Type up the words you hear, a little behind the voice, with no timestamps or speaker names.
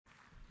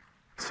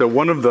So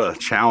one of the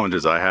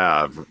challenges I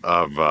have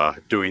of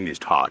doing these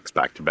talks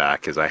back to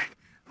back is I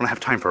don't have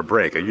time for a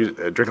break. I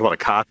drink a lot of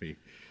coffee.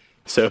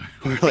 So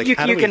we're like, you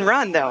can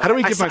run, though. How do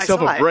we give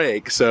myself a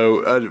break?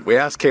 So we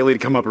asked Kaylee to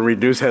come up and read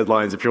news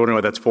headlines. If you're wondering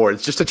what that's for,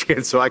 it's just a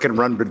chance so I can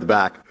run to the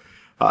back.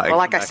 Well,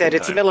 like I said,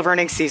 it's the middle of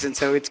earnings season,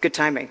 so it's good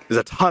timing.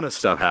 There's a ton of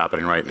stuff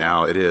happening right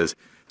now. It is.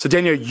 So,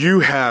 Danielle,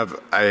 you have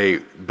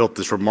built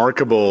this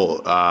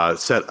remarkable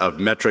set of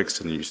metrics,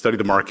 and you study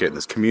the market and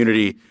this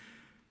community,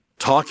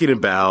 talking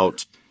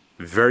about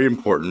very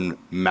important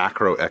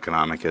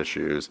macroeconomic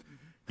issues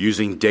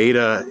using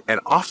data and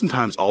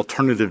oftentimes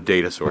alternative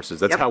data sources.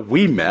 That's how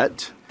we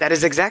met. That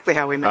is exactly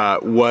how we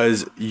met.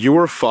 Was you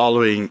were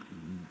following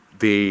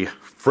the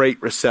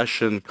freight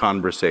recession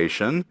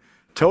conversation.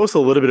 Tell us a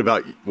little bit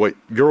about what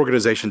your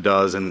organization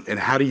does and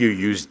how do you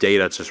use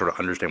data to sort of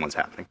understand what's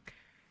happening?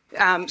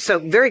 So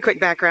very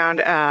quick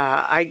background.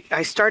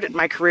 I started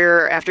my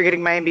career after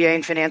getting my MBA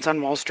in finance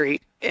on Wall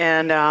Street.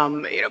 And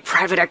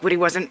private equity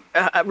wasn't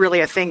really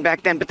a thing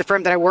back then, but the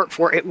firm that I worked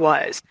for, it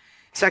was.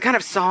 So I kind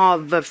of saw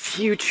the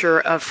future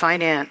of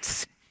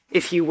finance,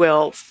 if you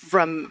will,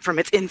 from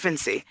its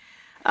infancy.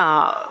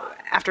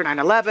 After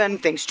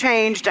 9/11, things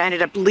changed. I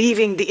ended up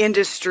leaving the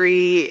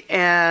industry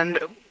and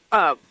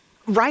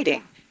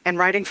writing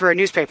for a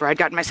newspaper. I'd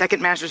gotten my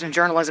second master's in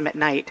journalism at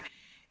night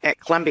at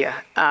Columbia.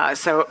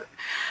 So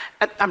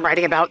I'm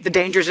writing about the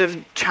dangers of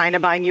China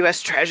buying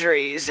U.S.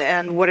 treasuries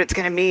and what it's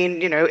going to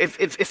mean,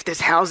 if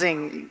this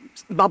housing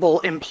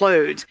bubble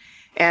implodes.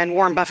 And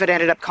Warren Buffett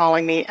ended up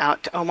calling me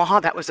out to Omaha.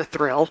 That was a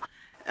thrill.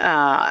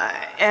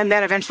 And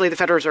then eventually the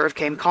Federal Reserve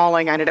came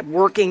calling. I ended up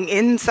working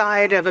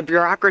inside of a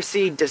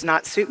bureaucracy, does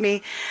not suit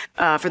me,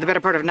 for the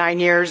better part of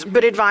 9 years,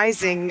 but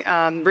advising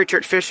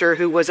Richard Fisher,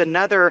 who was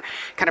another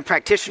kind of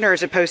practitioner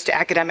as opposed to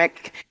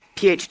academic,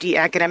 PhD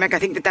academic. I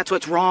think that's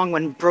what's wrong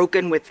when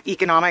broken with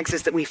economics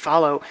is that we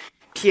follow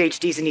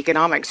PhDs in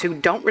economics who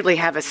don't really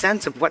have a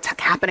sense of what's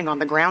happening on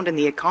the ground in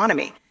the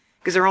economy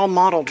because they're all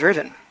model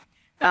driven.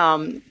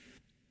 I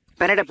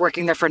ended up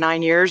working there for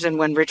 9 years, and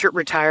when Richard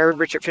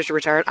Fisher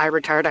retired, I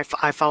retired.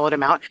 I followed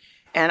him out,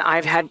 and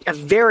I've had a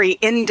very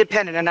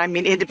independent, and I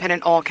mean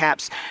independent, all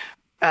caps,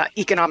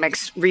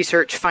 economics,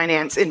 research,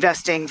 finance,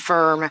 investing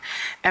firm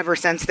ever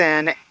since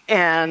then.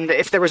 And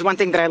if there was one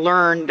thing that I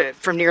learned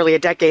from nearly a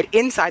decade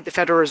inside the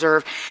Federal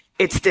Reserve,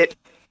 it's that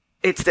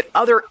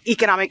other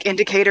economic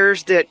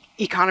indicators that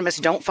economists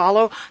don't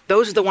follow,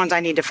 those are the ones I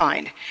need to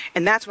find.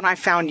 And that's when I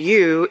found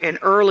you in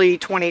early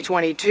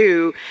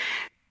 2022,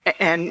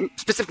 and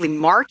specifically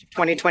March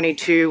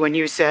 2022, when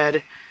you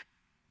said,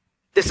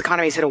 this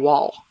economy's hit a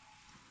wall.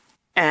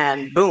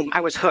 And boom,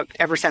 I was hooked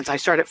ever since I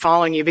started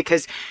following you,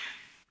 because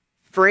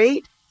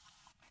freight,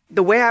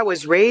 the way I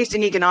was raised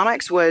in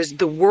economics was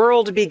the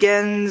world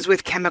begins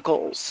with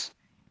chemicals.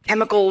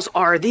 Chemicals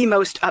are the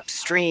most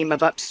upstream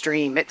of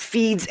upstream. It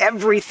feeds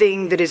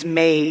everything that is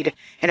made,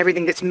 and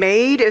everything that's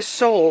made is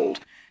sold.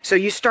 So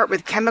you start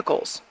with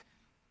chemicals.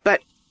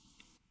 But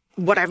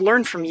what I've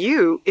learned from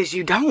you is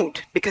you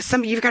don't, because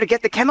you've got to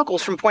get the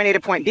chemicals from point A to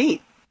point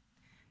B.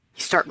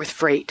 You start with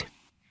freight.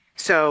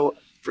 So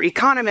for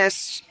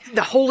economists,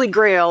 the holy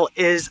grail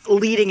is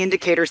leading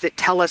indicators that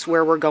tell us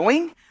where we're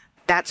going.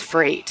 That's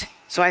freight.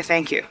 So I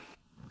thank you.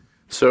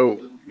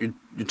 So you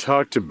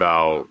talked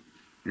about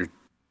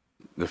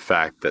the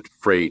fact that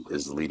freight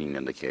is leading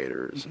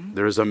indicators. Mm-hmm.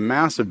 There's a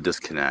massive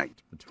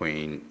disconnect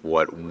between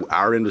what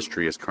our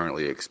industry is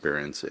currently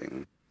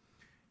experiencing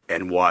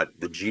and what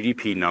the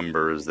GDP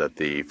numbers that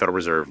the Federal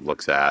Reserve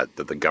looks at,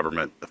 that the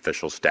government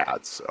official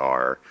stats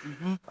are.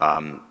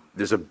 Mm-hmm.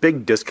 There's a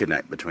big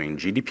disconnect between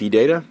GDP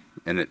data,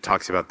 and it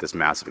talks about this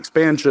massive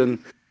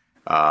expansion,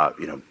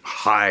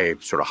 high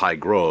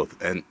growth,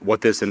 and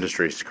what this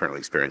industry is currently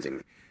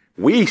experiencing.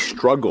 We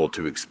struggle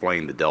to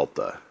explain the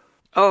delta.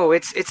 Oh,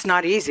 it's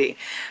not easy.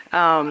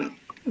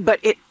 But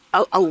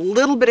a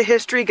little bit of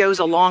history goes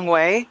a long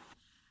way.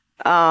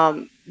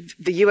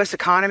 The U.S.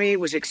 economy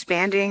was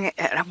expanding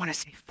at, I want to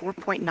say,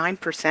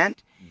 4.9%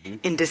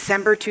 in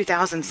December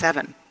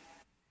 2007.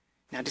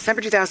 Now,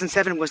 December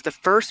 2007 was the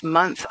first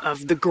month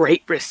of the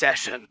Great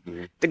Recession,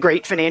 the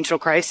Great Financial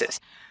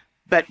Crisis.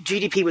 But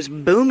GDP was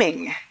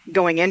booming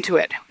going into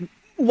it.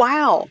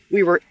 While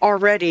we were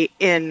already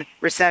in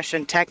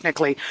recession,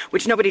 technically,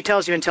 which nobody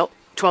tells you until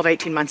 12,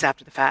 18 months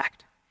after the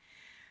fact.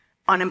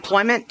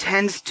 Unemployment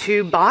tends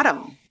to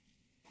bottom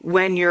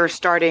when you're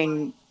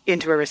starting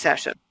into a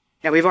recession.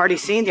 Now, we've already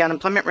seen the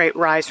unemployment rate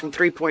rise from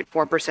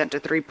 3.4% to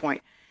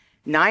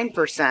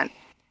 3.9%.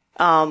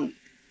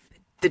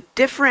 The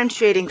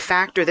differentiating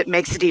factor that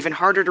makes it even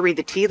harder to read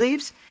the tea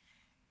leaves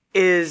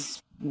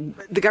is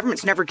the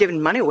government's never given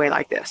money away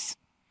like this.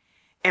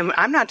 And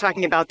I'm not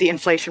talking about the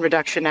Inflation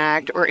Reduction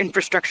Act or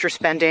infrastructure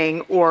spending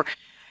or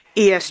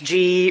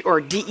ESG or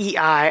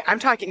DEI. I'm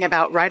talking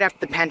about right after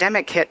the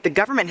pandemic hit, the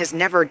government has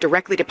never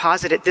directly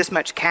deposited this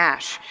much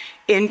cash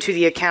into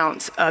the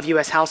accounts of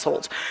U.S.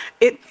 households.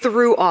 It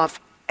threw off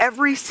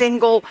every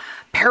single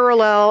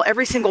parallel,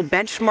 every single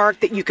benchmark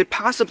that you could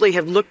possibly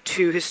have looked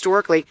to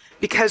historically,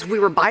 because we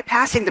were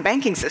bypassing the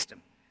banking system.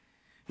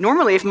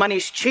 Normally, if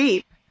money's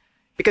cheap,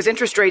 because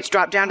interest rates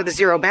drop down to the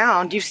zero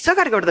bound, you still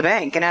got to go to the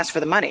bank and ask for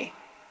the money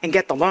and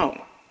get the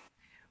loan.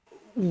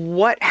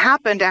 What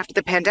happened after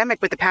the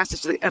pandemic with the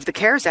passage of the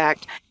CARES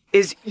Act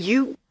is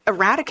you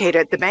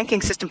eradicated the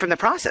banking system from the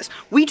process.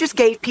 We just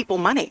gave people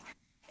money.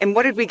 And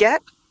what did we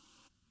get?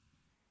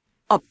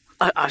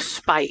 A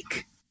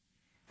spike.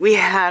 We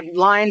had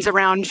lines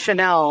around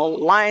Chanel,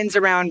 lines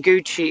around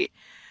Gucci,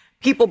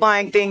 people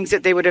buying things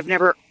that they would have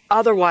never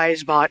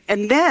otherwise bought.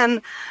 And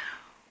then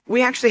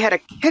we actually had a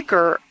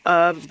kicker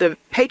of the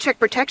Paycheck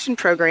Protection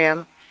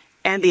Program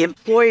and the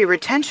Employee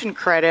Retention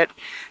Credit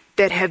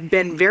that have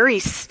been very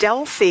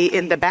stealthy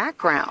in the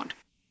background.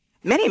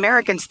 Many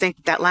Americans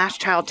think that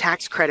last child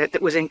tax credit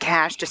that was in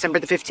cash December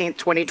the 15th,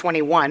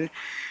 2021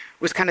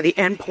 was kind of the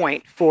end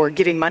point for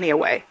giving money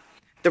away.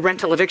 The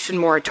rental eviction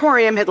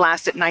moratorium had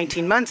lasted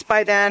 19 months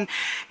by then,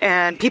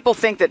 and people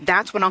think that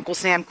that's when Uncle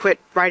Sam quit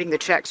writing the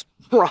checks.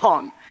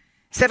 Wrong.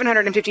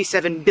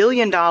 $757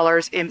 billion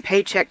in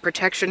Paycheck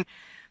Protection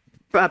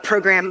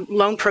Program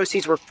loan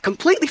proceeds were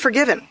completely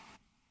forgiven.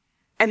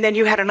 And then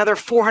you had another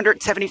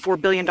 $474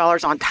 billion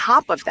on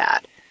top of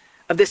that,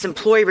 of this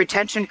employee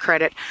retention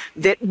credit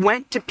that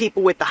went to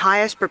people with the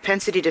highest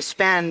propensity to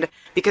spend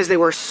because they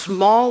were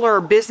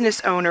smaller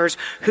business owners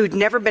who'd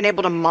never been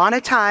able to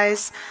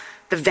monetize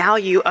the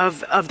value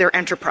of their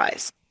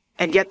enterprise.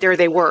 And yet there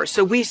they were.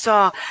 So we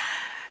saw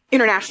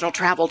international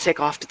travel take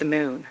off to the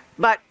moon.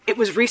 But it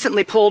was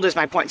recently pulled, is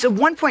my point. So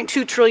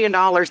 $1.2 trillion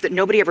that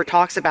nobody ever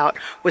talks about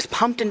was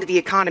pumped into the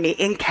economy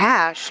in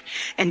cash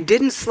and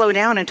didn't slow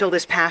down until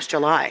this past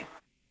July.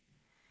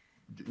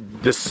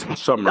 This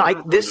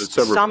summer. This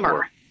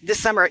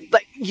summer.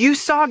 Like, you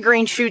saw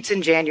green shoots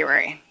in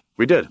January.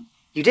 We did.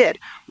 You did.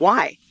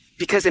 Why?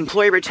 Because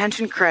employee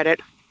retention credit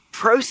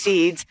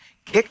proceeds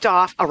kicked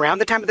off around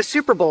the time of the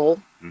Super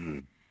Bowl. Mm-hmm.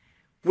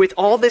 With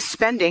all this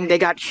spending, they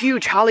got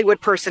huge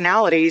Hollywood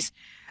personalities.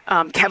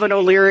 Kevin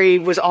O'Leary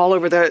was all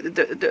over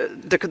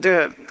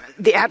the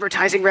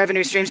advertising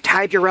revenue streams.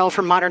 Ty Burrell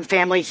from Modern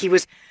Family, he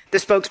was the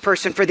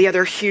spokesperson for the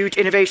other huge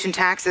innovation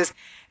taxes,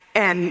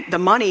 and the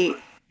money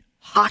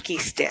hockey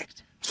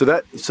sticked. So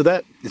that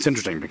it's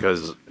interesting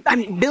because I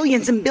mean,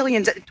 billions and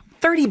billions,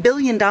 $30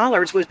 billion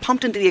was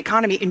pumped into the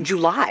economy in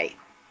July.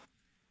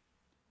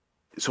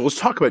 So let's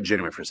talk about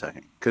January for a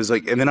second,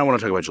 and then I want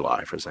to talk about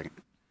July for a second,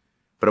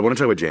 but I want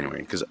to talk about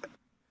January because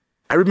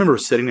I remember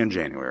sitting in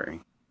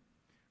January,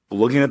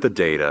 looking at the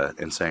data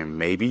and saying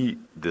maybe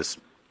this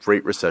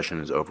freight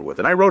recession is over with.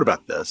 And I wrote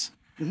about this,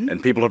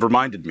 and people have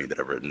reminded me that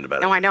I've written about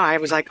it. No, I know. I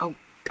was like, oh,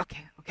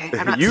 okay.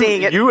 I'm not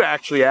seeing it. You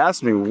actually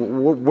asked me,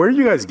 where are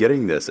you guys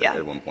getting this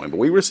at one point? But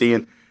we were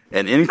seeing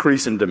an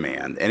increase in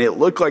demand, and it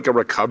looked like a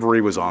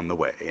recovery was on the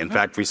way. In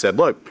fact, we said,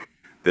 look,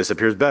 this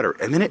appears better.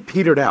 And then it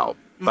petered out.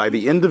 By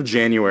the end of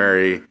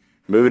January,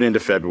 moving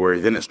into February,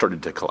 then it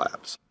started to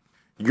collapse.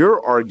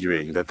 You're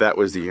arguing that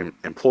was the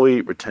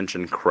employee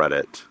retention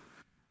credit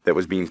that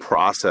was being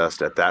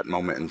processed at that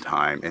moment in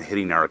time and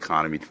hitting our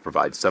economy to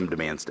provide some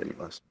demand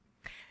stimulus.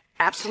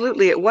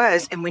 Absolutely, it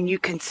was. And when you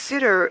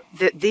consider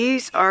that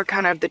these are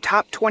kind of the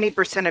top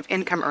 20% of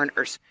income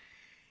earners,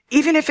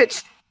 even if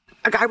it's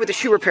a guy with a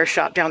shoe repair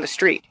shop down the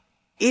street,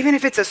 even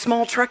if it's a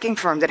small trucking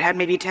firm that had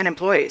maybe 10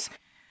 employees,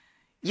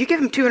 you give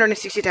him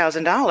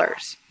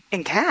 $260,000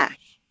 in cash,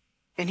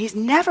 and he's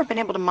never been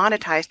able to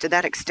monetize to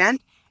that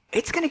extent.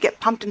 It's going to get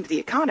pumped into the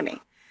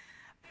economy.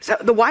 So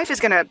the wife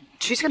she's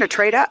going to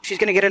trade up. She's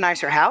going to get a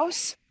nicer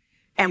house.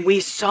 And we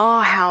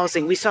saw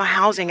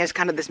housing as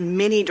kind of this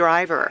mini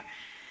driver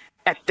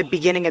at the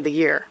beginning of the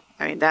year.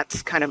 I mean,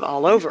 that's kind of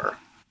all over.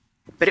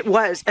 But it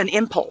was an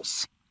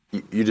impulse.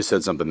 You just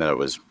said something that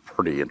was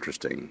pretty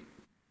interesting.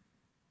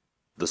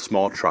 The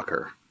small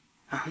trucker.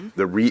 Uh-huh.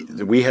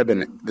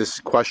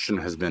 This question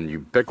has been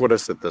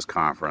ubiquitous at this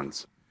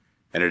conference,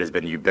 and it has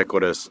been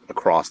ubiquitous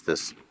across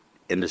this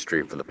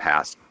industry for the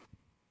past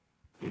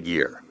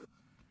year.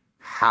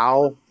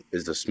 How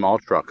is the small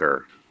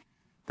trucker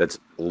that's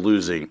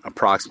losing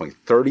approximately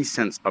 30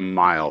 cents a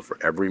mile for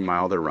every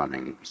mile they're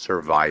running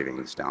surviving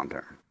this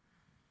downturn?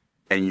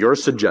 And you're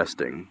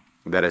suggesting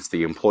that it's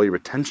the employee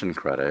retention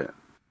credit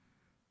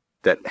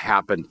that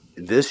happened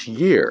this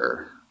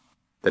year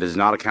that is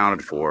not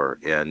accounted for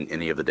in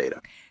any of the data.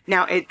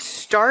 Now, it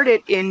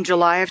started in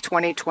July of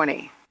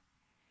 2020,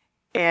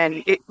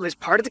 and it was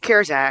part of the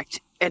CARES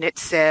Act, and it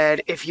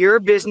said if your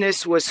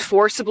business was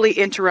forcibly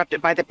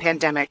interrupted by the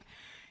pandemic,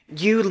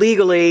 you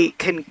legally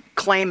can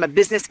claim a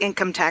business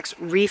income tax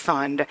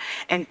refund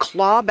and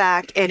claw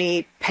back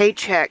any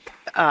paycheck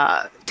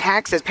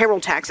taxes, payroll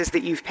taxes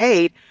that you've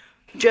paid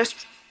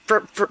just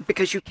for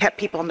because you kept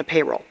people on the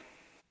payroll.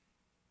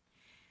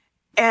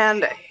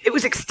 And it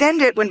was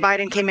extended when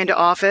Biden came into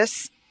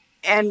office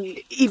and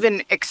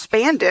even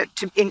expanded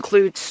to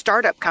include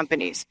startup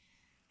companies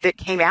that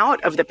came out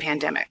of the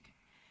pandemic.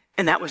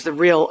 And that was the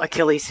real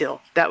Achilles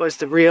heel. That was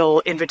the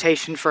real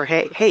invitation for,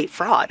 hey,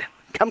 fraud.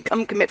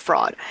 Come commit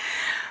fraud.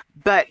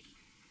 But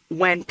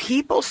when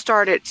people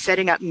started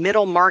setting up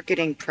middle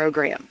marketing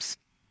programs,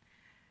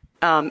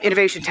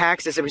 innovation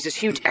taxes, there was this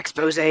huge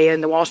expose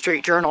in the Wall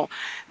Street Journal.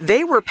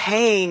 They were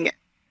paying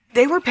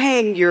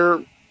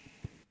your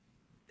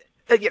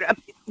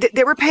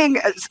They were paying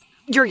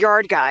your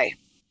yard guy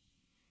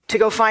to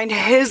go find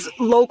his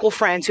local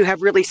friends who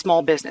have really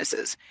small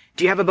businesses.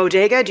 Do you have a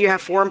bodega? Do you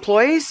have 4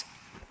 employees?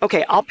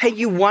 Okay, I'll pay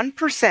you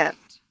 1%.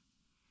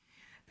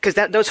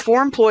 Because those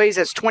 4 employees,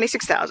 that's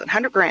 26,000,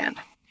 100 grand.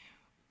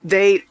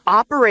 They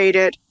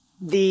operated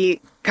the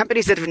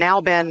companies that have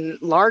now been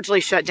largely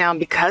shut down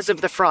because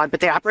of the fraud, but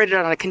they operated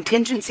on a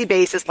contingency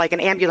basis like an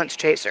ambulance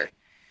chaser.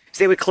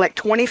 So they would collect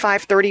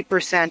 25,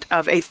 30%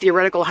 of a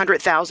theoretical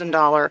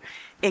 $100,000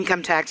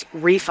 income tax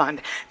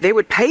refund. They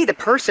would pay the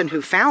person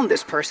who found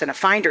this person a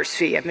finder's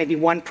fee of maybe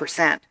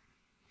 1%.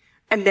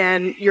 And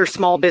then your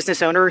small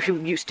business owner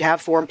who used to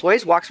have 4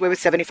 employees walks away with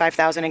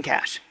 $75,000 in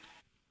cash.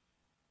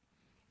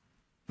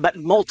 But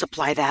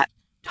multiply that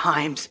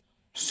times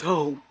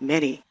so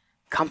many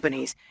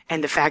companies,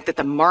 and the fact that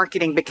the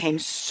marketing became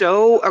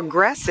so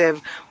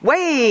aggressive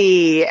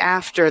way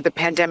after the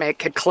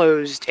pandemic had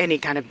closed any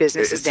kind of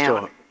businesses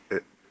down.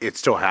 It's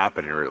still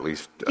happening, or at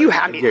least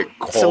get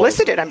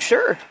solicited, I'm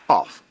sure.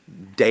 Off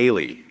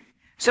daily.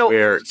 So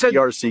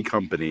ERC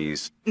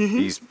companies,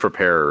 these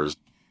preparers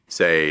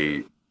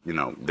say,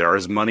 there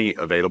is money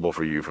available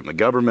for you from the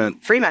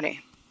government. Free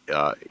money.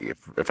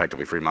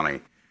 Effectively free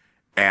money.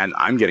 And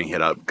I'm getting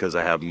hit up because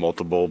I have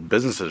multiple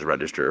businesses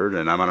registered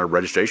and I'm on a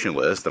registration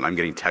list and I'm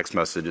getting text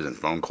messages and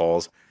phone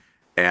calls.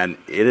 And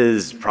it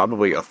is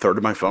probably a third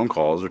of my phone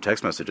calls or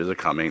text messages are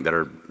coming that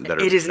are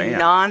It is spam.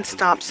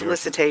 nonstop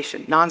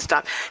solicitation,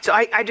 nonstop. So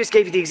I just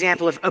gave you the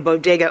example of a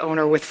bodega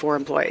owner with 4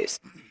 employees.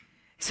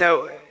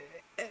 So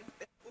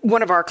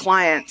one of our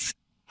clients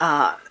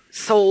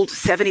sold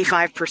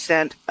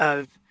 75%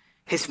 of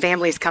his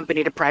family's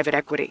company to private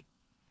equity.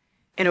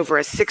 In over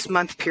a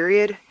 6-month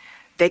period,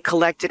 they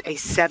collected a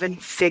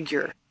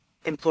 7-figure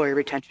employee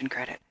retention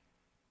credit.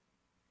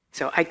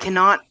 So I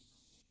cannot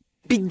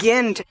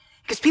begin to,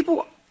 because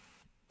people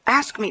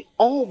ask me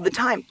all the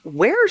time,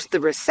 where's the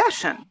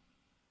recession?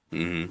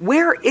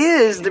 Where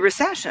is the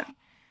recession?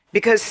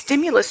 Because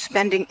stimulus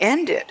spending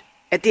ended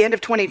at the end of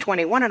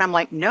 2021. And I'm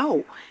like,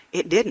 no,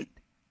 it didn't.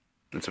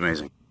 That's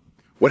amazing.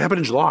 What happened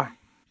in July?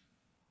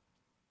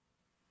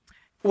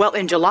 Well,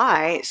 in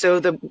July, so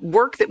the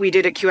work that we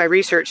did at QI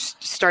Research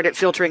started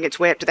filtering its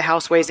way up to the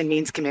House Ways and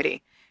Means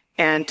Committee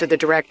and to the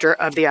director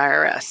of the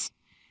IRS.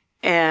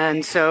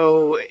 And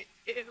so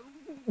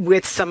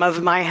with some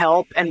of my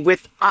help and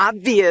with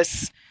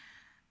obvious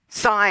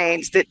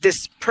signs that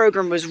this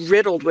program was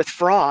riddled with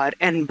fraud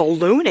and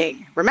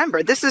ballooning.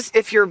 Remember, this is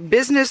if your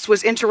business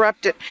was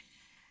interrupted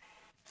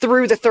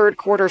through the 3rd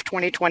quarter of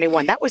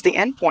 2021. That was the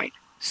end point.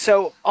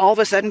 So all of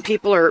a sudden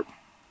people are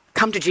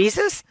come to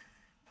Jesus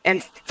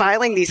and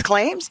filing these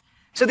claims.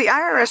 So the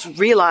IRS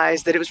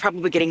realized that it was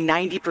probably getting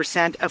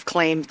 90% of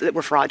claims that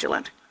were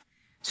fraudulent.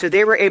 So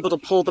they were able to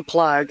pull the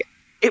plug.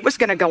 It was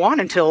going to go on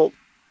until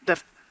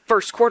the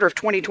 1st quarter of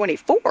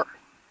 2024.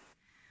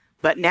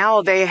 But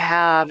now they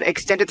have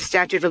extended the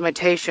statute of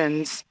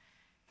limitations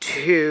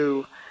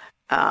to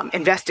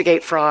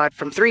investigate fraud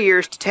from 3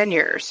 years to 10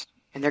 years.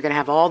 And they're going to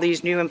have all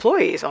these new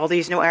employees, all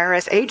these new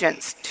IRS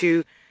agents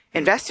to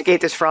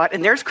investigate this fraud.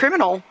 And there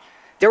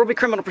will be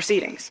criminal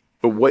proceedings.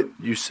 But what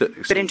you said.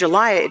 But in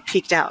July, it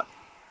peaked out.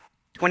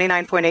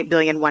 29.8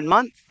 billion 1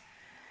 month.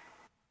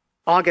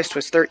 August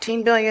was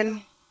 13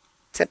 billion.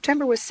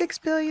 September was 6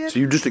 billion. So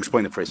you just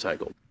explained the phrase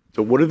cycle.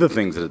 So what are the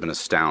things that have been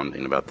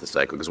astounding about the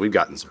cycle? Because we've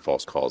gotten some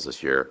false calls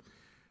this year.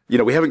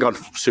 We haven't gone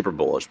super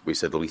bullish. We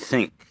said that we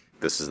think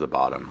this is the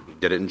bottom. We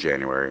did it in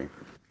January.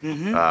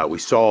 We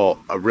saw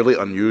a really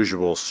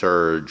unusual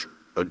surge,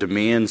 a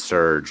demand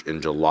surge in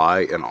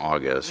July and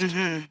August.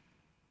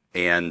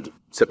 And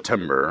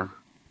September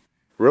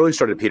really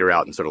started to peter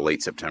out in sort of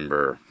late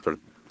September, sort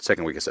of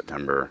second week of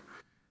September.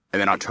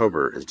 And then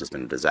October has just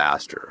been a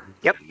disaster.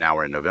 Yep. Now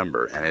we're in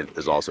November, and it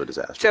is also a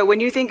disaster. So when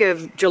you think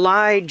of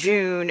July,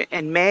 June,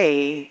 and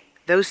May,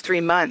 those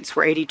 3 months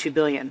were 82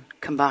 billion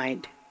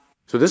combined.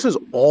 So this is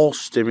all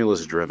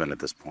stimulus driven at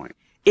this point.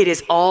 It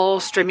is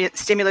all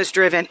stimulus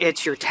driven.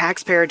 It's your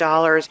taxpayer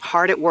dollars,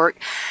 hard at work.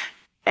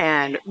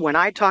 And when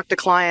I talk to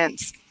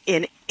clients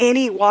in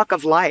any walk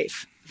of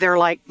life, they're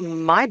like,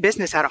 my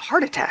business had a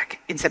heart attack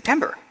in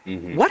September.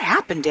 What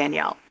happened,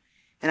 Danielle?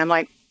 And I'm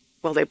like,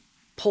 well, they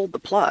pulled the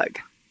plug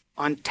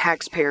on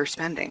taxpayer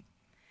spending.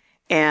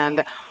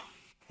 And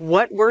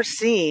what we're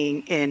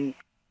seeing in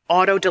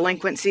auto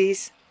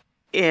delinquencies,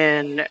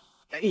 if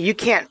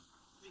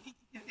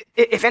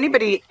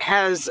anybody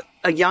has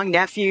a young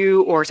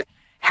nephew or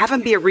have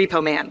him be a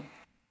repo man.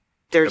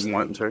 There's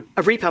what, I'm sorry?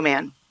 A repo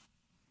man.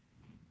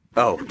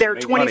 Oh, they're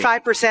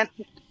 25%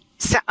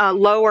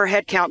 lower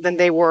headcount than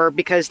they were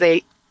because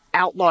they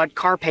outlawed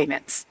car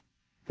payments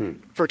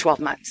for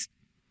 12 months.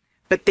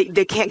 But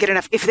they can't get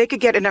enough. If they could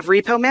get enough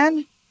repo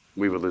men,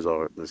 we would lose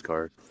all those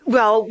cars.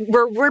 Well,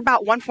 we're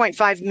about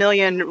 1.5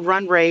 million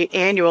run rate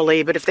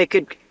annually, but if they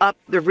could up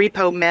the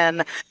repo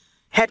men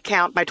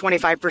headcount by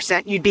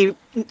 25%, you'd be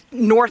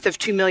north of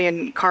 2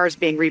 million cars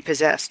being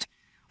repossessed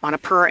on a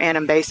per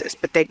annum basis.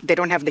 But they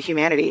don't have the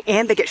humanity,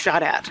 and they get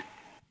shot at.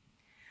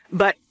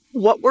 But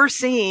what we're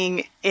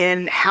seeing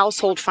in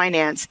household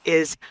finance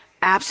is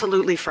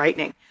absolutely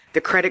frightening.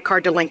 the credit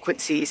card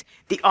delinquencies,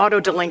 the auto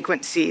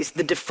delinquencies,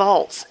 the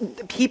defaults,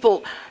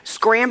 people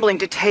scrambling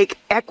to take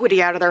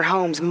equity out of their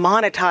homes,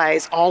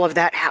 monetize all of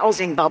that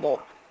housing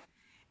bubble.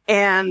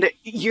 And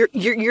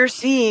you're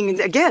seeing,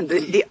 again,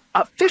 the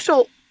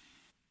official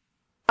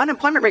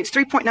unemployment rate's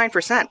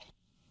 3.9%.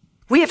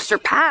 We have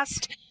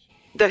surpassed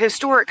the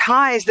historic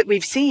highs that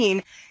we've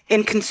seen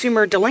in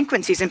consumer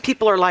delinquencies. And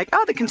people are like,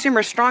 oh, the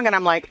consumer's strong. And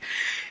I'm like,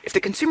 if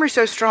the consumer's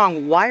so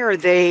strong, why are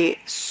they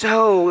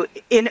so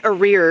in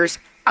arrears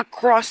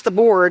across the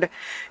board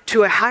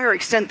to a higher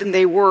extent than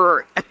they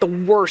were at the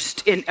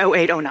worst in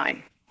 08,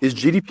 09? Is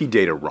GDP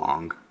data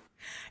wrong?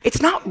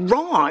 It's not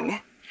wrong.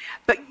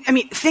 But, I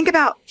mean, think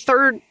about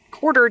third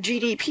quarter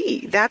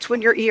GDP. That's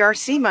when your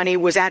ERC money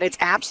was at its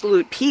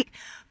absolute peak.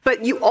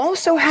 But you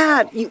also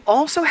had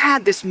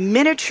this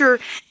miniature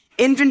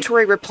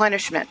inventory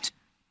replenishment.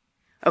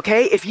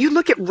 Okay? If you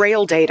look at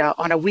rail data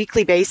on a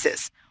weekly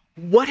basis,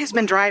 what has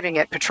been driving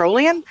it?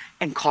 Petroleum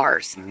and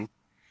cars. Mm-hmm.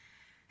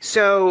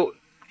 So,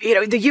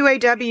 the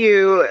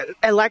UAW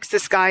elects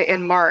this guy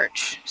in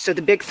March. So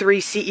the big three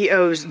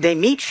CEOs, they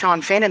meet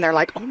Sean Fain and they're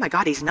like, oh my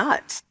God, he's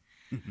nuts.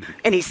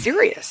 And he's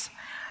serious.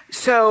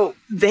 So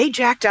they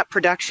jacked up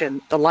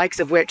production, the likes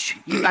of which,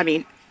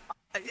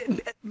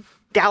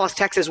 Dallas,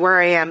 Texas, where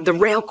I am, the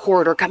rail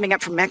corridor coming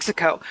up from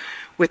Mexico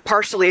with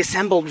partially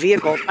assembled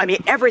vehicles. I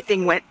mean,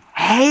 everything went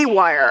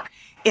haywire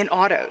in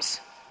autos.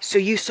 So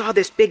you saw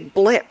this big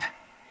blip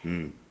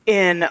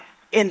in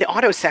the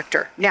auto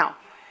sector. Now,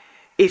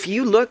 if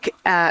you look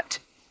at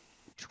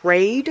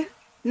trade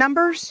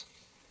numbers,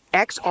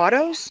 ex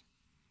autos,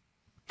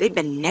 they've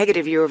been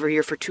negative year over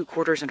year for 2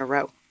 quarters in a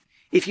row.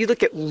 If you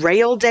look at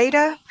rail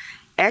data,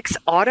 ex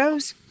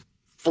autos,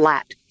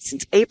 flat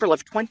since April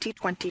of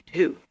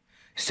 2022.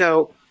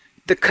 So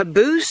the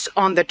caboose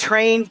on the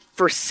train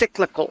for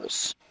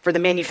cyclicals for the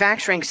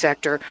manufacturing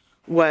sector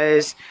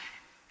was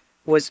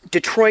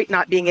Detroit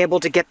not being able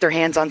to get their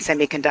hands on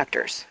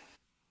semiconductors.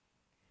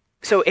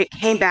 So it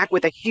came back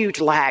with a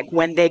huge lag.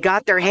 When they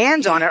got their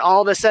hands on it,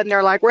 all of a sudden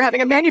they're like, we're having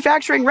a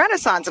manufacturing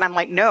renaissance. And I'm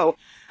like, no,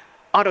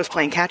 auto's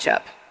playing catch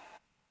up.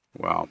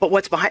 Wow. But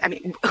what's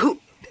behind,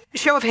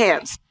 show of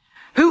hands.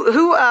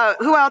 Who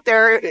out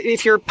there,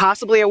 if you're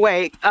possibly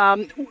awake,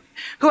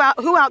 who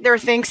out there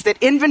thinks that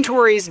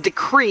inventories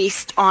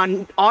decreased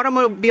on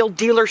automobile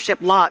dealership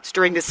lots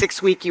during the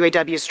 6-week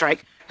UAW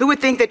strike? Who would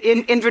think that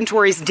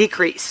inventories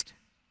decreased?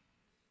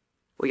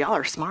 Well, y'all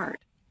are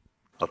smart.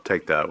 I'll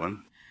take that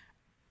one.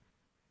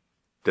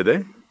 Did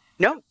they?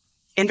 No,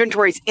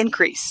 inventories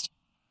increased.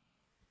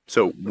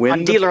 So when on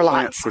the dealer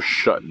plants lots were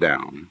shut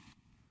down,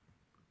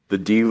 the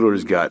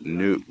dealers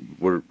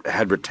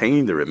had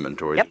retained their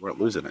inventory. Yep. They weren't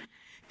losing it.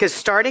 Because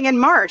starting in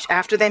March,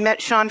 after they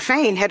met Sean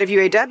Fain, head of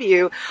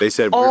UAW, they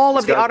said all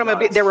of the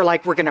automobile, they were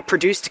like, we're going to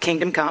produce to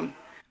kingdom come.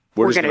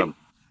 We're going to.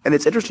 And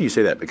it's interesting you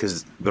say that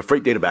because the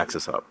freight data backs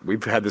us up.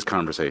 We've had this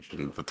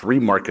conversation. The 3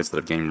 markets that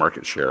have gained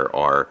market share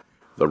are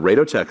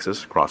Laredo,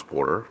 Texas,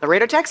 cross-border.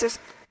 Laredo, Texas.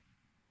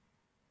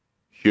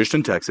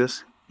 Houston,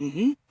 Texas.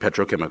 Mm-hmm.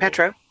 Petrochemical.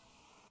 Petro.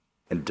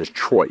 And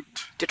Detroit.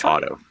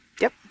 Auto.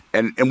 Yep.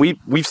 And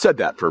we've said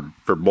that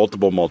for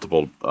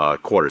multiple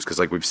quarters because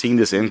like we've seen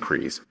this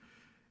increase.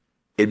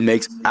 It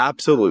makes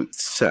absolute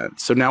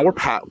sense. So now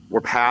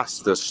we're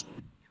past this.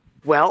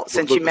 Well,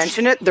 since you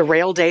mentioned it, the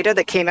rail data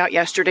that came out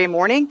yesterday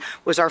morning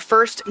was our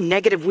first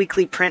negative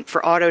weekly print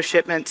for auto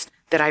shipments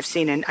that I've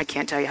seen in I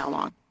can't tell you how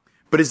long.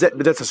 But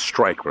that's a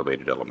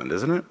strike-related element,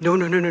 isn't it?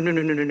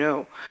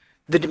 No.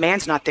 The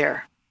demand's not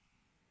there.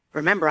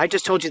 Remember, I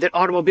just told you that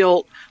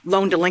automobile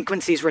loan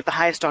delinquencies were at the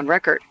highest on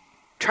record.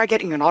 Try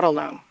getting an auto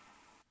loan.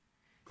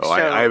 Oh,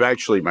 so, I've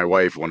actually, my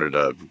wife wanted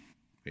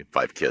we have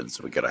 5 kids,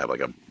 so we got to have like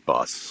a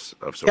bus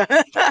of sorts.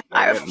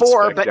 I have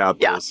 4, but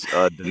yeah. This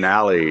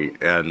Denali,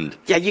 and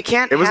yeah, you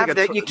can't have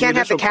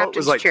the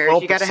captain's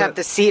chairs. You got to have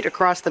the seat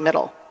across the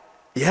middle.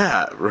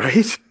 Yeah,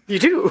 right. You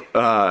do.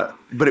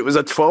 But it was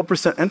a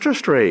 12%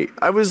 interest rate.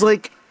 I was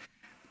like,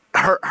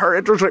 her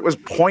interest rate was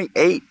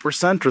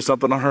 0.8% or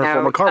something on her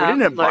former car. We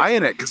didn't end up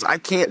buying it because I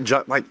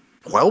can't like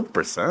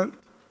 12%.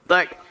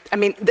 Look, I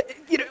mean,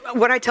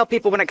 what I tell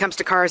people when it comes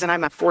to cars, and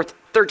I'm a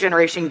third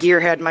generation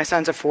gearhead. My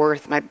son's a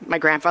 4th. My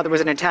grandfather was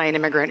an Italian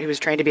immigrant who was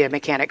trained to be a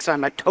mechanic, so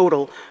I'm a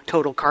total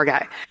car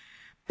guy.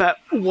 But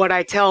what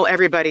I tell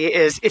everybody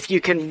is, if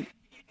you can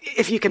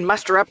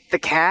muster up the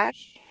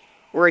cash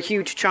or a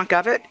huge chunk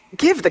of it,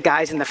 give the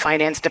guys in the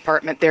finance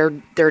department their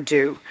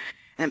due,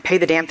 and pay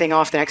the damn thing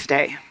off the next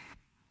day.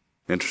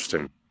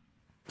 Interesting.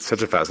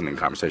 Such a fascinating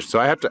conversation. So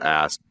I have to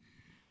ask.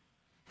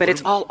 But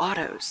it's all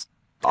autos.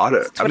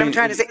 That's what I'm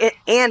trying to say.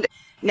 And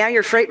now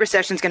your freight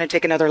recession is going to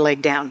take another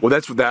leg down. Well,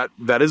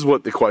 that is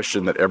what the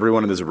question that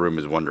everyone in this room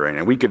is wondering.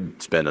 And we could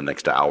spend the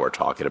next hour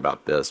talking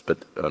about this, but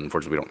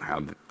unfortunately we don't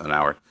have an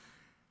hour.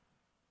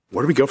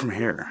 Where do we go from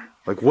here?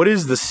 Like, what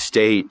is the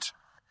state?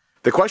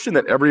 The question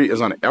that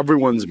is on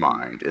everyone's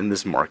mind in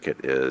this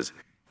market is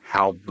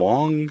how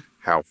long,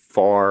 how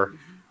far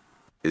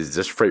is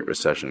this freight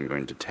recession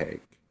going to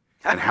take?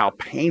 And how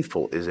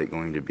painful is it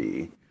going to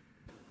be?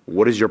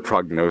 What is your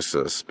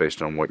prognosis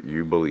based on what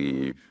you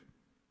believe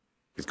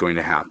is going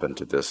to happen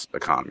to this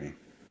economy?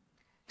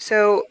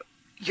 So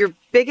your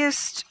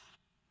biggest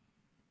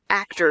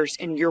actors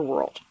in your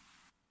world,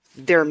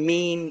 they're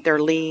mean,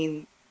 they're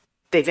lean,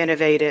 they've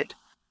innovated,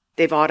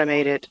 they've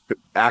automated.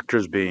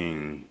 Actors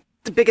being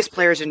The biggest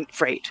players in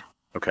freight.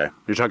 okay.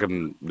 You're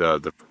talking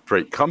the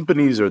freight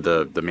companies or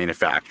the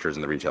manufacturers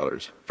and the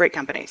retailers? Freight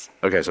companies.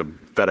 Okay, so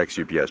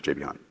FedEx, UPS,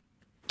 JB Hunt.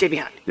 JB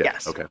Hunt, Yeah,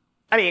 yes. okay.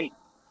 I mean,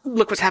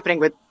 look what's happening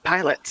with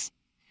pilots.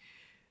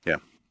 Yeah.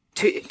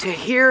 To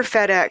hear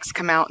FedEx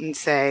come out and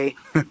say,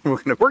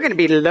 we're going to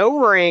be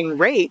lowering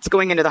rates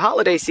going into the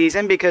holiday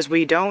season because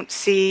we don't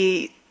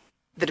see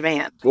the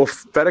demand. Well,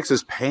 FedEx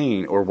is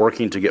paying or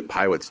working to get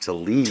pilots to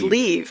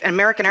leave. And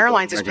American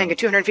Airlines is paying a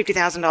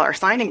 $250,000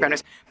 signing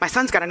bonus. My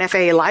son's got an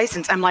FAA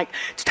license. I'm like,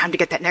 it's time to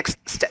get that next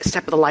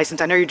step of the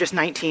license. I know you're just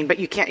 19, but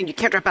you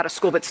can't drop out of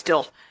school, but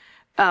still.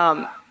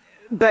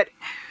 But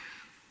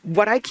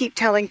what I keep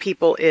telling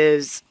people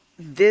is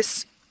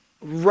this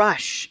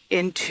rush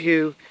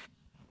into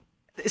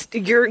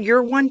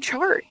your one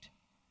chart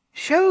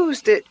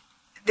shows that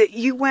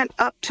you went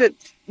up to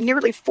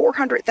nearly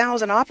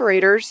 400,000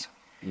 operators.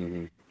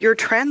 Mm-hmm. Your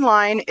trend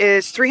line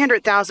is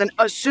 300,000,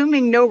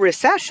 assuming no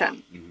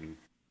recession. Mm-hmm.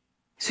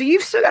 So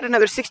you've still got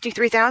another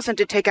 63,000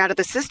 to take out of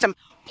the system,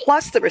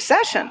 plus the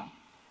recession.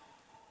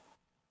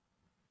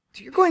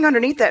 So you're going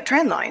underneath that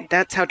trend line.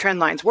 That's how trend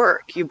lines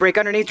work. You break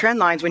underneath trend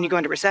lines when you go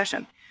into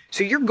recession.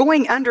 So you're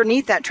going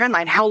underneath that trend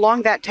line. How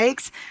long that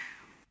takes?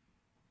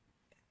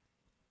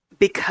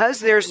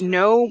 Because there's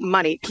no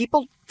money.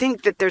 People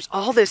think that there's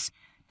all this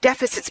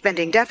deficit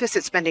spending.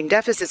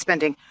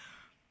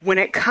 When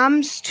it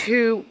comes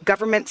to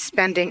government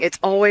spending, it's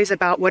always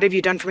about what have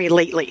you done for me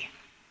lately?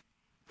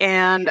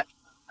 And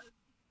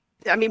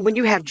I mean, when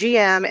you have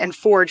GM and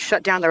Ford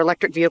shut down their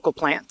electric vehicle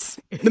plants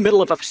in the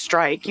middle of a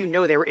strike, you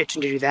know they were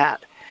itching to do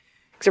that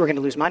because they were going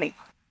to lose money.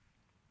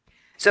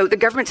 So the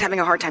government's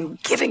having a hard time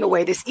giving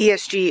away this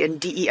ESG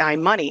and DEI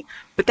money,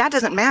 but that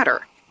doesn't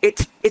matter.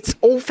 It's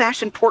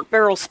old-fashioned pork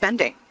barrel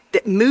spending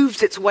that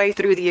moves its way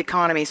through the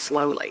economy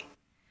slowly.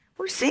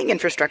 We're seeing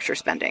infrastructure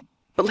spending,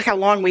 but look how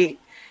long we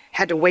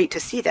had to wait to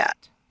see that.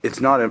 It's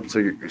not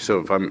so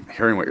if I'm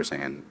hearing what you're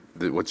saying,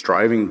 what's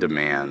driving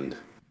demand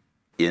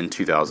in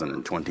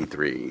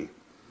 2023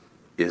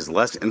 is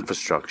less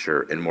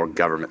infrastructure and more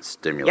government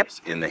stimulus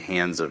in the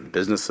hands of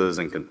businesses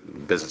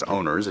and business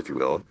owners, if you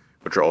will,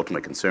 which are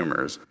ultimate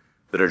consumers,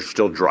 that are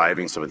still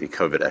driving some of the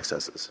COVID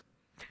excesses.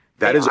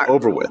 That is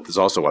over with, is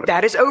also what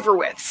that is over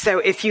with. So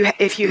if you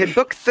had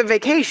booked the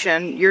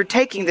vacation, you're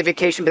taking the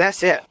vacation, but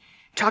that's it.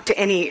 Talk to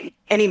any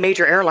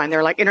major airline.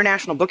 They're like,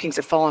 international bookings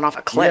have fallen off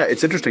a cliff. Yeah,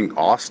 it's interesting.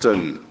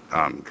 Austin,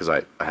 because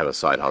I have a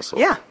side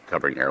hustle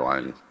covering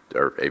airline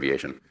or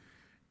aviation.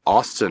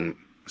 Austin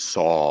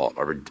saw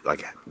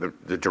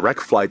the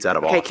direct flights out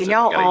of Austin. Okay, can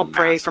y'all all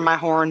pray for my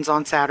horns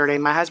on Saturday?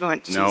 My husband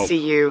went to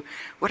see you.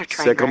 What a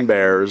train wreck. Sick 'em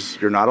bears.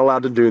 You're not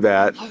allowed to do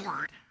that.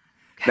 Lord.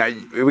 Okay.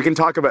 Now, we can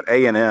talk about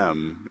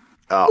A&M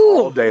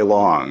all day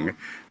long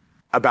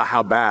about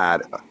how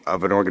bad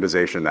of an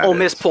organization that is. Ole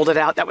Miss pulled it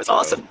out. That was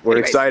awesome. We're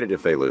excited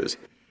if they lose.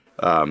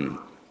 But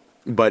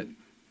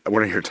I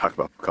want to hear talk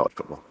about college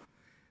football.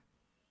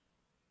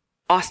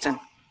 Austin.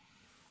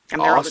 I'm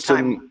there all the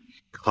time. Austin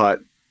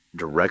cut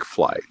direct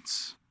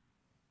flights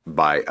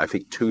by, I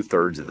think,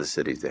 2/3 of the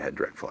cities that had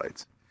direct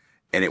flights.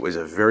 And it was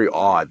very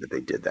odd that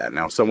they did that.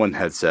 Now, someone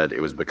had said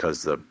it was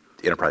because the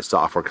enterprise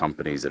software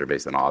companies that are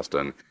based in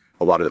Austin,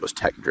 a lot of it was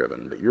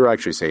tech-driven. But you're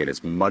actually saying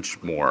it's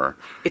much more...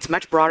 It's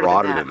much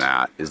broader than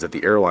that, is that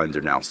the airlines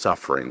are now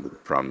suffering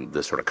from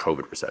this sort of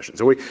COVID recession.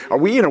 So are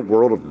we in a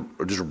world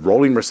of just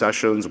rolling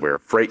recessions where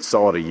freight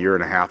saw it a year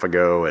and a half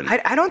ago? And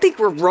I don't think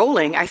we're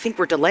rolling. I think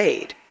we're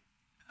delayed.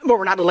 Well,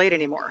 we're not delayed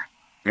anymore.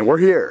 And we're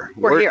here.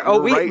 We're here. Oh,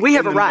 we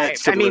have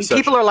arrived. I mean,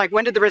 people are like,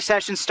 when did the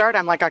recession start?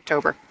 I'm like,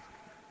 October.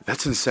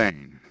 That's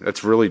insane.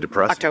 That's really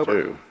depressing,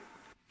 October. too.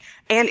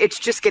 And it's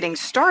just getting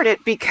started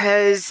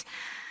because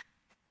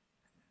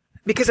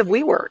of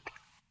WeWork.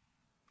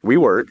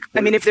 WeWork. I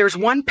mean, if there's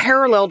one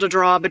parallel to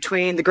draw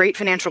between the great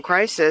financial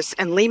crisis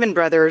and Lehman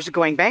Brothers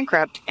going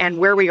bankrupt and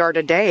where we are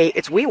today,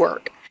 it's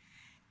WeWork.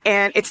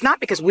 And it's not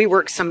because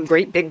WeWork's some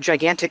great, big,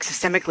 gigantic,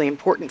 systemically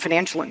important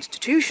financial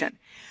institution.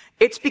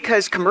 It's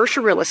because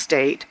commercial real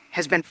estate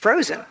has been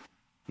frozen.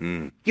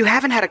 Mm. You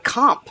haven't had a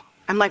comp.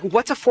 I'm like,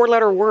 what's a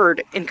 4-letter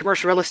word in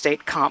commercial real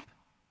estate? Comp.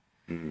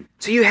 Mm.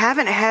 So you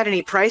haven't had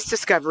any price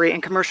discovery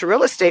in commercial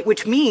real estate,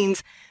 which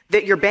means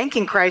that your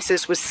banking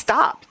crisis was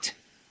stopped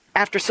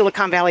after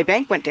Silicon Valley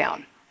Bank went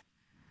down.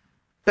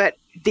 But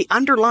the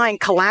underlying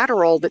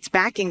collateral that's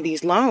backing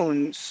these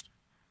loans,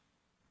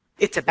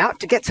 it's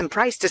about to get some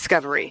price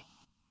discovery.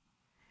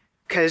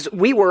 Because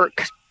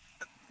WeWork,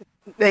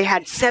 they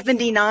had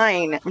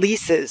 79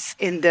 leases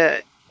on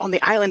the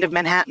island of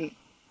Manhattan.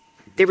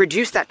 They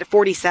reduced that to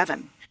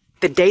 47.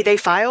 The day they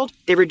filed,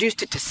 they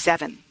reduced it to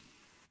 7.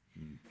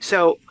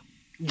 So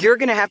you're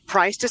going to have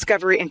price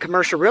discovery in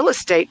commercial real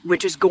estate,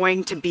 which is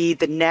going to be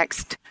the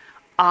next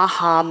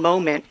aha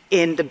moment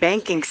in the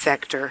banking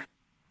sector.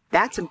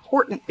 That's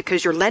important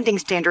because your lending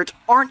standards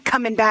aren't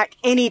coming back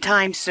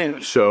anytime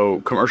soon.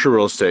 So commercial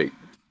real estate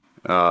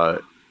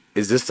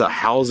Is this a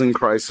housing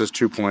crisis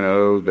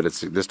 2.0,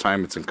 but this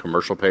time it's in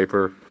commercial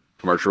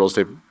real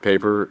estate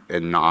paper,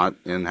 and not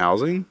in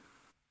housing?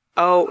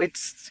 Oh,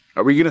 it's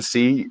Are we going to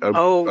see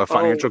oh a oh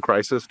financial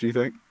crisis, do you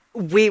think?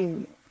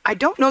 we. I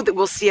don't know that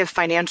we'll see a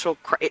financial.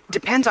 It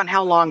depends on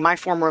how long my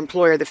former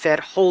employer, the Fed,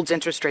 holds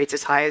interest rates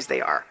as high as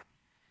they are.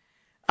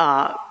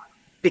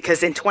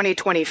 Because in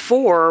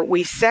 2024,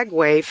 we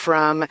segue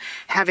from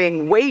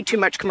having way too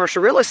much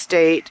commercial real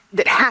estate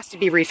that has to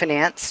be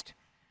refinanced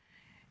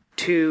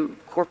to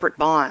corporate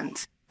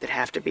bonds that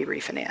have to be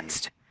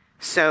refinanced.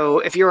 So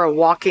if you're a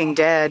walking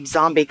dead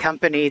zombie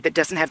company that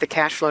doesn't have the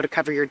cash flow to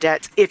cover your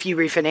debts, if you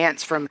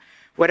refinance from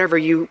whatever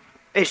you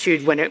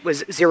issued when it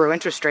was zero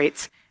interest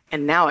rates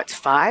and now it's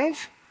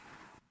 5,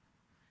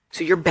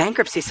 so your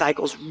bankruptcy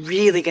cycle's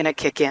really going to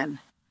kick in.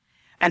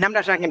 And I'm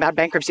not talking about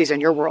bankruptcies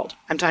in your world.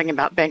 I'm talking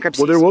about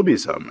bankruptcies Well, there will be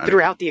some.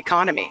 throughout the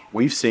economy.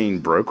 We've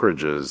seen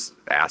brokerages,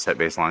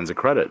 asset-based lines of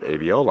credit,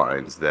 ABL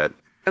lines that.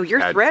 Oh,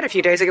 your thread a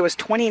few days ago was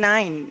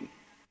 29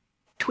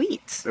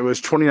 tweets. It was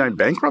 29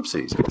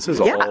 bankruptcies. This is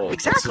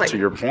exactly. To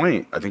your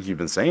point, I think you've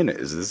been saying it,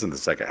 is this in the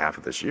second half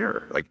of this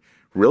year. Like,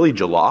 really,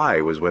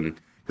 July was when,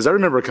 because I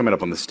remember coming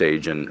up on the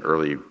stage in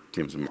early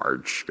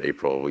March,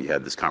 April, we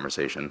had this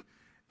conversation.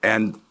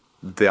 And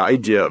the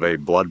idea of a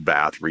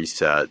bloodbath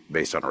reset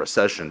based on a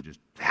recession just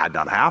had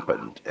not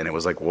happened. And it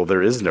was like, well,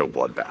 there is no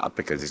bloodbath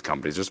because these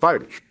companies are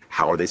surviving.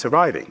 How are they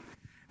surviving?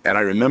 And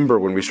I remember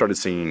when we started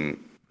seeing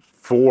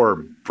 4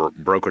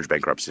 brokerage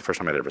bankruptcies, the first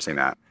time I'd ever seen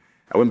that,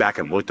 I went back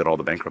and looked at all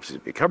the bankruptcies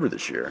we covered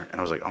this year, and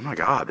I was like, oh my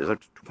God, there's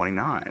like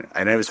 29.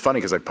 And it was funny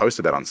because I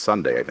posted that on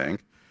Sunday, I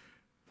think.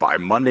 By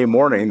Monday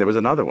morning, there was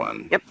another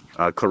one.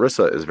 Yep.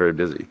 Clarissa is very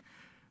busy.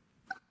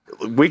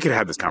 We could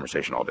have this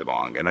conversation all day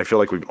long, and I feel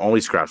like we've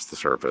only scratched the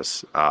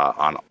surface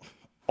on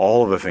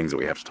all of the things that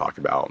we have to talk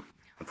about.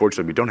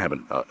 Unfortunately, we don't have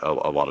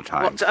a lot of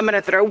time. Well, so I'm going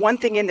to throw one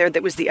thing in there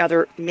that was the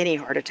other mini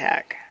heart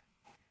attack.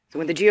 So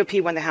when the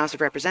GOP won the House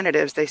of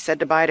Representatives, they said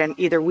to Biden,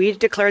 either we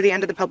declare the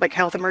end of the public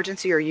health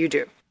emergency or you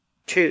do.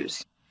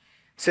 Choose.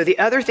 So the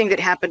other thing that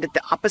happened at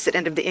the opposite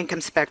end of the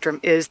income spectrum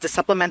is the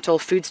supplemental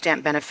food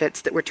stamp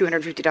benefits that were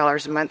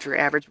 $250 a month for your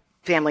average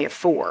family of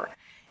 4,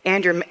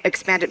 and your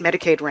expanded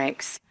Medicaid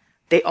ranks,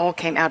 they all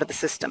came out of the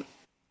system.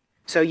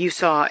 So you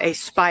saw a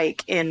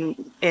spike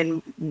in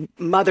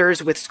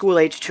mothers with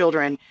school-age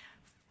children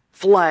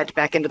flood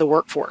back into the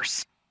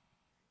workforce.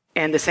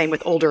 And the same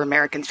with older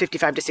Americans,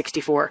 55 to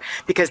 64,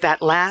 because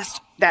that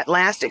last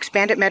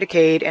expanded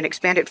Medicaid and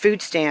expanded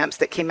food stamps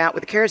that came out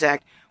with the CARES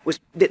Act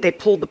they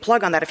pulled the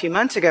plug on that a few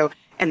months ago,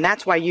 and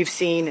that's why you've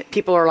seen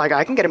people are like,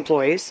 I can get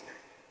employees.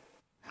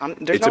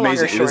 There's no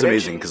longer a shortage. It is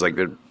amazing because like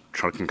the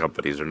trucking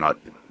companies are not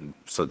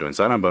still doing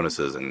sign-on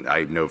bonuses, and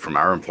I know from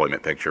our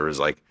employment picture is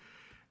like,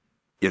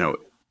 you know,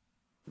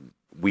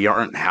 we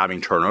aren't having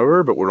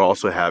turnover, but we'll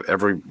also have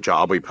every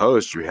job we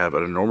post, you have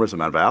an enormous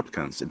amount of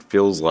applicants. It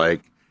feels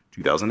like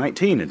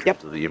 2019 in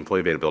terms of the employee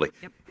availability.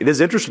 Yep. It is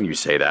interesting you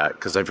say that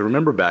because I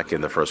remember back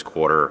in the first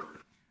quarter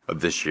of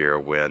this year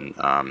when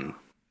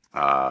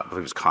I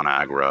believe it was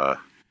ConAgra,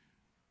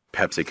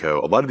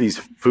 PepsiCo, a lot of these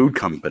food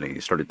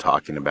companies started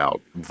talking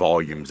about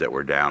volumes that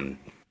were down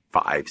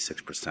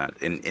 5-6%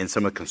 in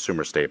some of the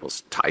consumer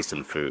staples,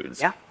 Tyson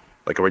Foods,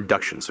 like a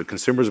reduction. So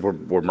consumers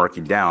were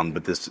marking down,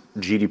 but this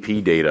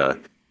GDP data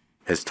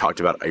has talked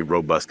about a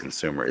robust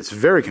consumer. It's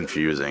very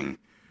confusing.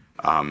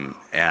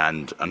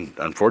 And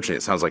unfortunately,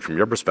 it sounds like from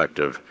your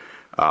perspective,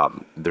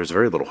 there's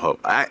very little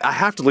hope. I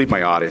have to leave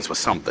my audience with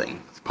something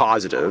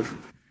positive.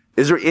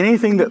 Is there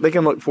anything that they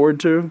can look forward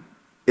to?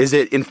 Is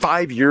it in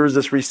 5 years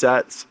this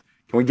resets?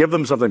 Can we give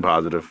them something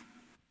positive?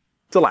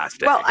 It's the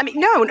last day. Well, I mean,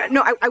 no.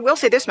 I will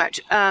say this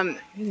much: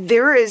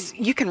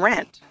 you can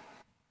rent.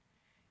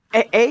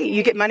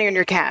 You get money on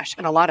your cash,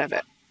 and a lot of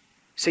it.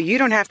 So you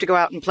don't have to go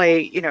out and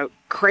play,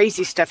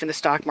 crazy stuff in the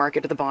stock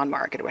market or the bond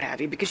market or what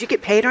have you, because you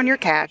get paid on your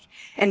cash.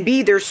 And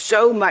B, there's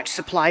so much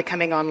supply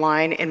coming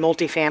online in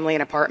multifamily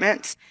and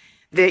apartments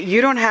that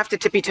you don't have to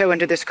tippy toe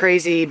into this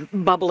crazy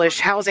bubblish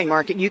housing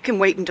market. You can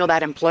wait until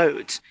that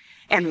implodes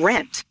and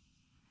rent.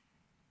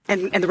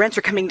 And the rents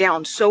are coming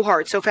down so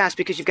hard, so fast,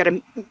 because you've had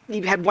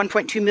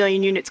 1.2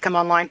 million units come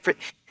online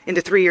in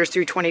the 3 years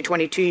through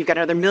 2022. You've got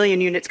another million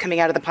units coming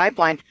out of the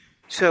pipeline.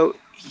 So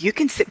you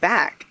can sit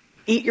back,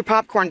 eat your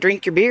popcorn,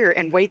 drink your beer,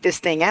 and wait this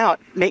thing out,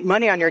 make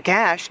money on your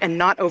cash, and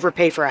not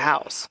overpay for a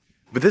house.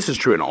 But this is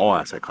true in all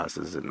asset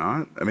classes, is it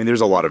not? I mean,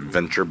 there's a lot of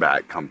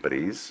venture-backed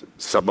companies.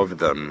 Some of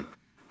them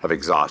have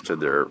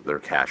exhausted their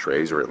cash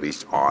raise, or at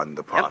least on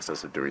the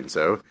process of doing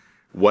so.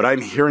 What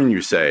I'm hearing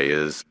you say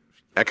is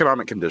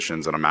economic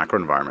conditions in a macro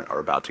environment are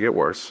about to get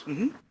worse.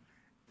 Mm-hmm.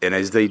 And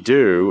as they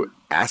do,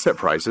 asset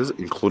prices,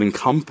 including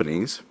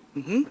companies,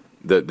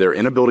 their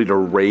inability to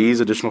raise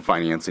additional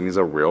financing is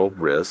a real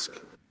risk.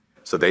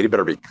 So they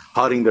better be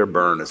cutting their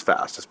burn as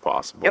fast as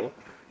possible.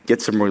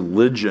 Get some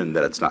religion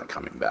that it's not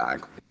coming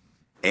back.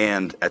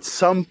 And at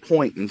some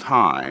point in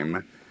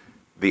time,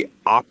 the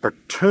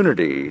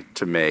opportunity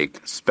to make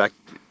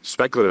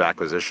speculative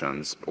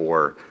acquisitions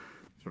or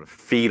sort of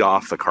feed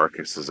off the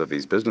carcasses of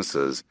these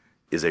businesses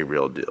is a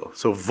real deal.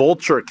 So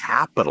vulture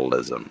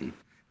capitalism,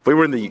 if we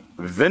were in the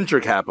venture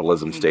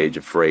capitalism stage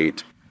of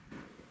freight,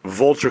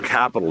 vulture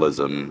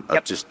capitalism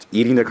of just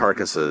eating the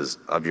carcasses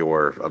of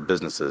of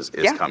businesses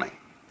is coming.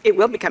 It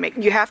will be coming.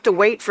 You have to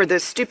wait for the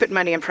stupid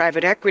money in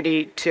private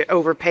equity to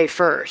overpay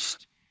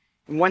first.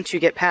 Once you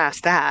get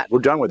past that, we're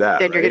done with that.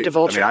 Then you get to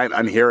vulture. I mean,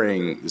 I'm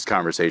hearing these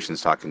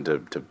conversations talking to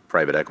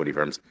private equity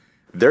firms.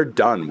 They're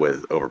done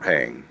with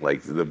overpaying.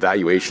 Like the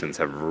valuations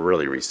have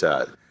really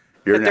reset.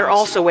 But they're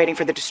also waiting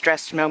for the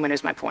distressed moment,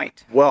 is my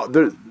point. Well,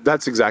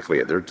 that's exactly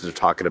it. They're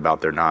talking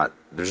about they're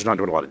just not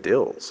doing a lot of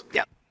deals.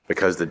 Yeah.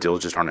 Because the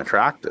deals just aren't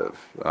attractive.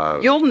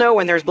 You'll know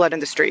when there's blood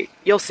in the street.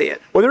 You'll see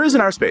it. Well, there is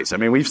in our space. I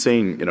mean, we've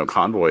seen,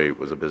 Convoy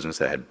was a business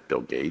that had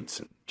Bill Gates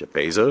and Jeff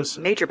Bezos.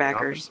 Major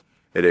backers.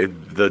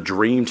 The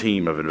dream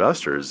team of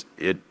investors,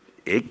 it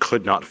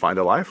could not find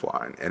a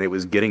lifeline. And it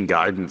was getting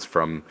guidance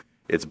from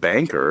its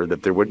banker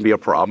that there wouldn't be a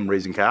problem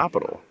raising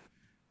capital.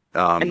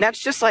 And that's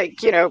just like,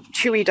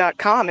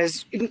 Chewy.com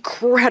is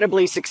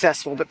incredibly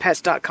successful, but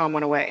Pets.com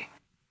went away.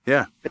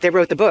 Yeah. But they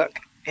wrote the book.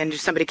 And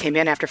somebody came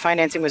in after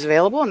financing was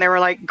available, and they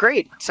were like,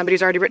 great,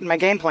 somebody's already written my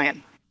game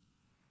plan.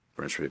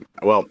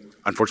 Well,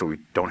 unfortunately,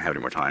 we don't have any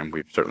more time.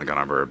 We've certainly gone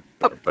over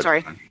our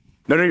sorry. time.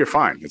 No, you're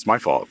fine. It's my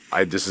fault.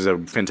 This is a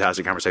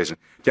fantastic conversation.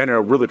 Daniel, I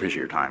really appreciate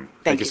your time.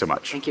 Thank you so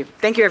much. Thank you.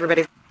 Thank you,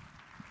 everybody.